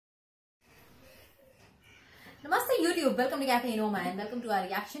YouTube, welcome to Cafe Noma and welcome to our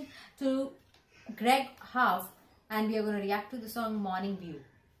reaction to Greg HOWE, and we are going to react to the song Morning View.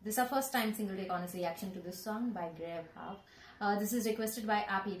 This is our first time single take honest reaction to this song by Greg HOWE. This is requested by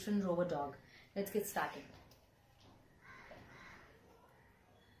our patron Rover Dog. Let's get started.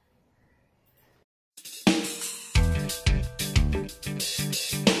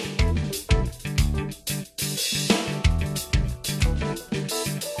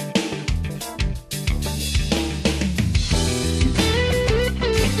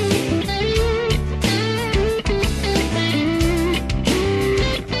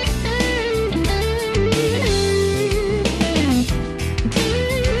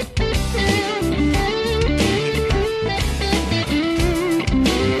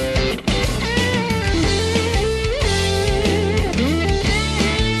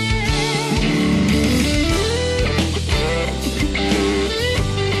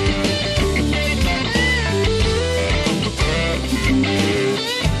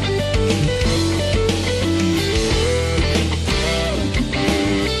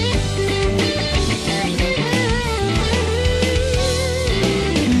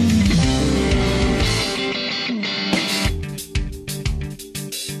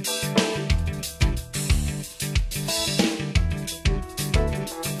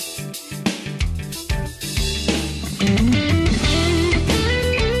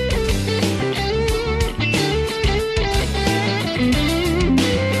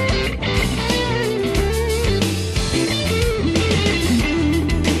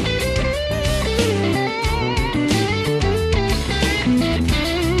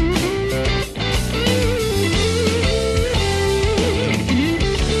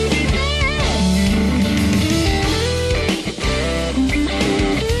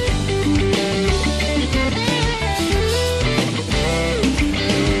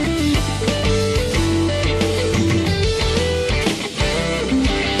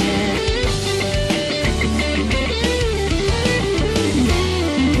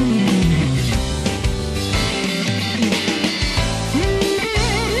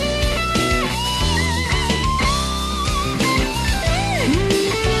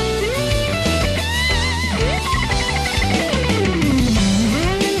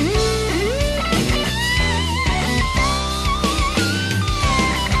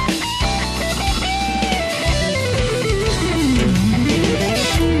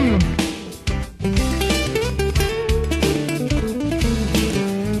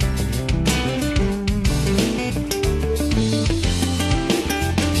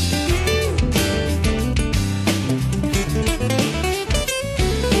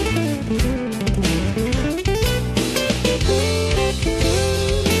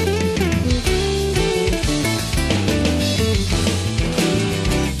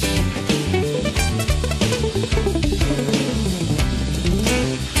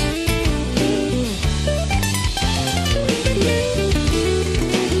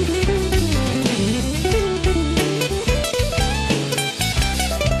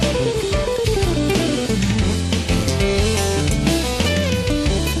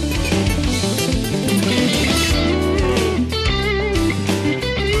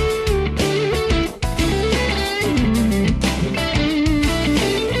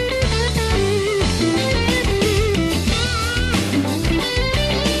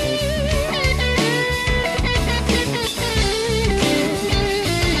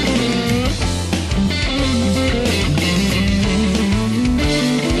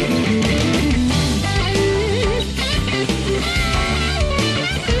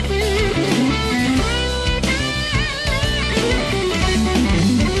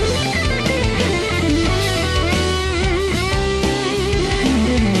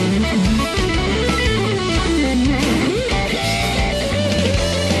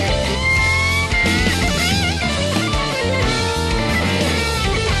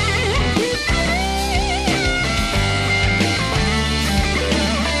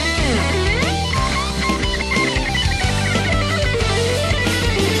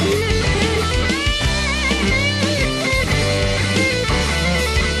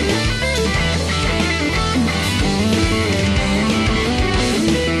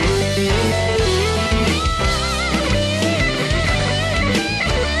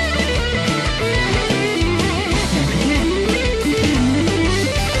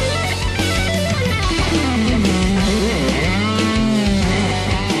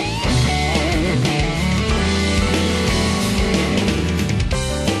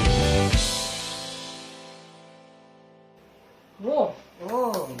 Whoa!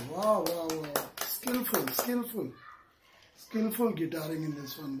 Oh, wow, wow, wow. Skillful guitaring in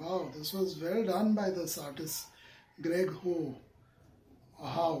this one. Wow, this was well done by this artist. Greg HOWE.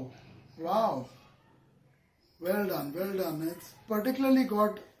 Wow. Well done, well done. It's particularly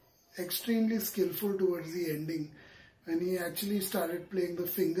got extremely skillful towards the ending when he actually started playing the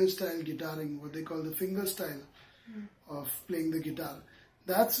finger style guitaring, what they call the finger style of playing the guitar.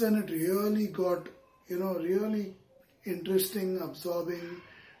 That's when it really got, really interesting, absorbing,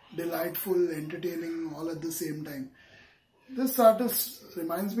 delightful, entertaining all at the same time. This artist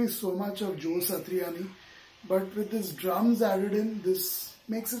reminds me so much of Joe Satriani, but with his drums added in, this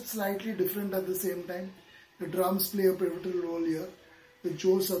makes it slightly different at the same time. The drums play a pivotal role here. With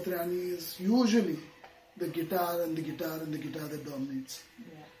Joe Satriani is usually the guitar and the guitar and the guitar that dominates.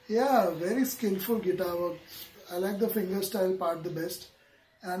 Yeah, very skillful guitar work. I like the finger style part the best.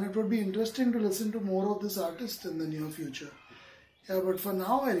 And it would be interesting to listen to more of this artist in the near future. Yeah, but for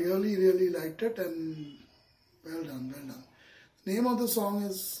now I really, really liked it, and well done, well done. The name of the song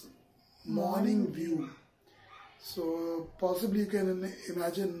is Morning View. So possibly you can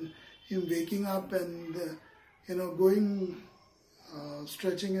imagine him waking up and going,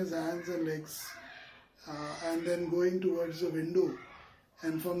 stretching his hands and legs, and then going towards the window,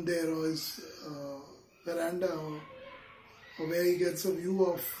 and from there, or his veranda, or where he gets a view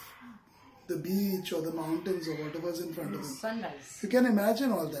of the beach or the mountains or whatever's in front of him. Sunrise. You can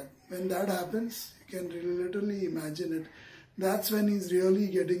imagine all that. When that happens, you can literally imagine it. That's when he's really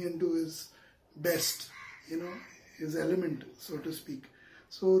getting into his best, his element, so to speak.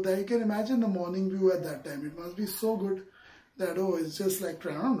 So that you can imagine the morning view at that time. It must be so good that, it's just like,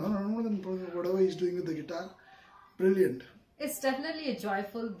 whatever he's doing with the guitar. Brilliant. It's definitely a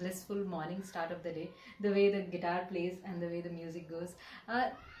joyful, blissful morning start of the day. The way the guitar plays and the way the music goes.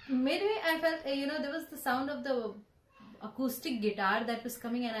 Midway, I felt, there was the sound of the acoustic guitar that was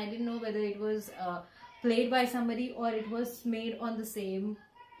coming, and I didn't know whether it was played by somebody or it was made on the same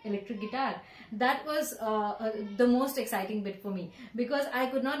electric guitar. That was the most exciting bit for me, because I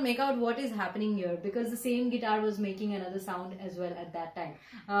could not make out what is happening here, because the same guitar was making another sound as well at that time.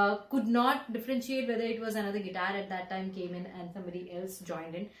 Could not differentiate whether it was another guitar at that time came in and somebody else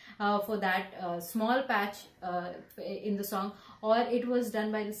joined in for that small patch in the song, or it was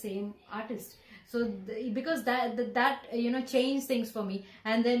done by the same artist. So because that changed things for me.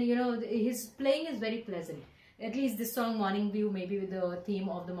 And then his playing is very pleasant. At least this song Morning View, maybe with the theme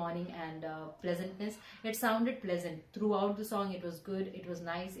of the morning and pleasantness, it sounded pleasant throughout the song. It was good, it was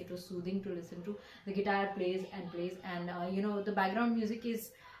nice, it was soothing to listen to. The guitar plays, and the background music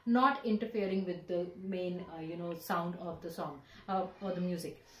is not interfering with the main sound of the song or the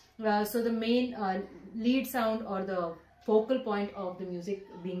music. So the main lead sound or the focal point of the music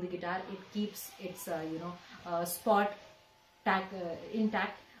being the guitar, it keeps its spot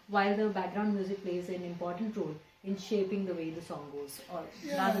intact, while the background music plays an important role in shaping the way the song goes. Or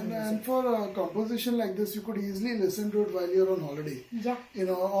and for a composition like this, you could easily listen to it while you're on holiday. Yeah.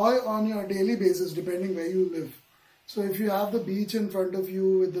 Or on your daily basis, depending where you live. So if you have the beach in front of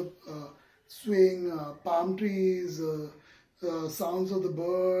you with the swaying palm trees, sounds of the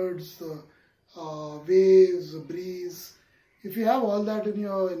birds, the waves, the breeze. If you have all that in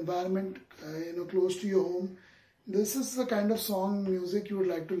your environment, close to your home, this is the kind of song music you would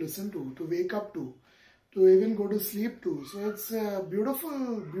like to listen to wake up to even go to sleep to. So it's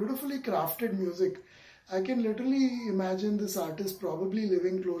beautifully crafted music. I can literally imagine this artist probably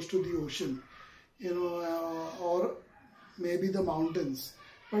living close to the ocean, or maybe the mountains,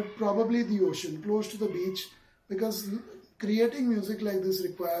 but probably the ocean, close to the beach, because creating music like this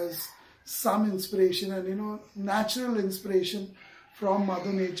requires some inspiration, and natural inspiration from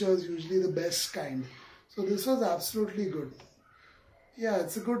Mother Nature is usually the best kind. So this was absolutely good. Yeah,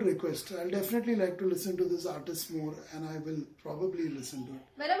 it's a good request. I'll definitely like to listen to this artist more, and I will probably listen to it.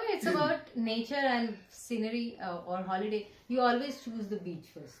 Whenever it's about nature and scenery or holiday, you always choose the beach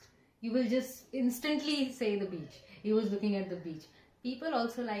first. You will just instantly say the beach. He was looking at the beach. People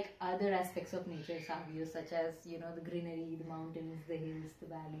also like other aspects of nature, such as, the greenery, the mountains, the hills, the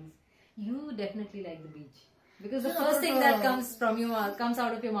valleys. You definitely like the beach, because the first thing that comes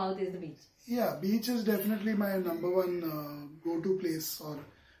out of your mouth is the beach. Yeah, beach is definitely my number one go-to place, or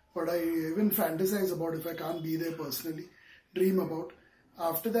what I even fantasize about if I can't be there personally, dream about.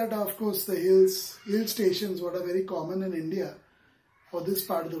 After that, of course, the hill stations, what are very common in India, or this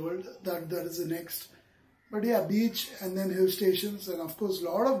part of the world, that is the next. But yeah, beach and then hill stations, and of course, a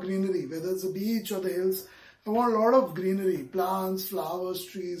lot of greenery, whether it's the beach or the hills. I want a lot of greenery, plants, flowers,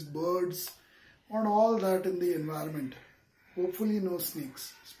 trees, birds. I want all that in the environment. Hopefully no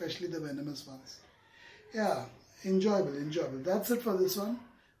snakes, especially the venomous ones. Yeah, enjoyable. That's it for this one.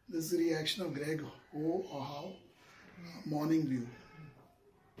 This is the reaction of Greg HOWE Morning View.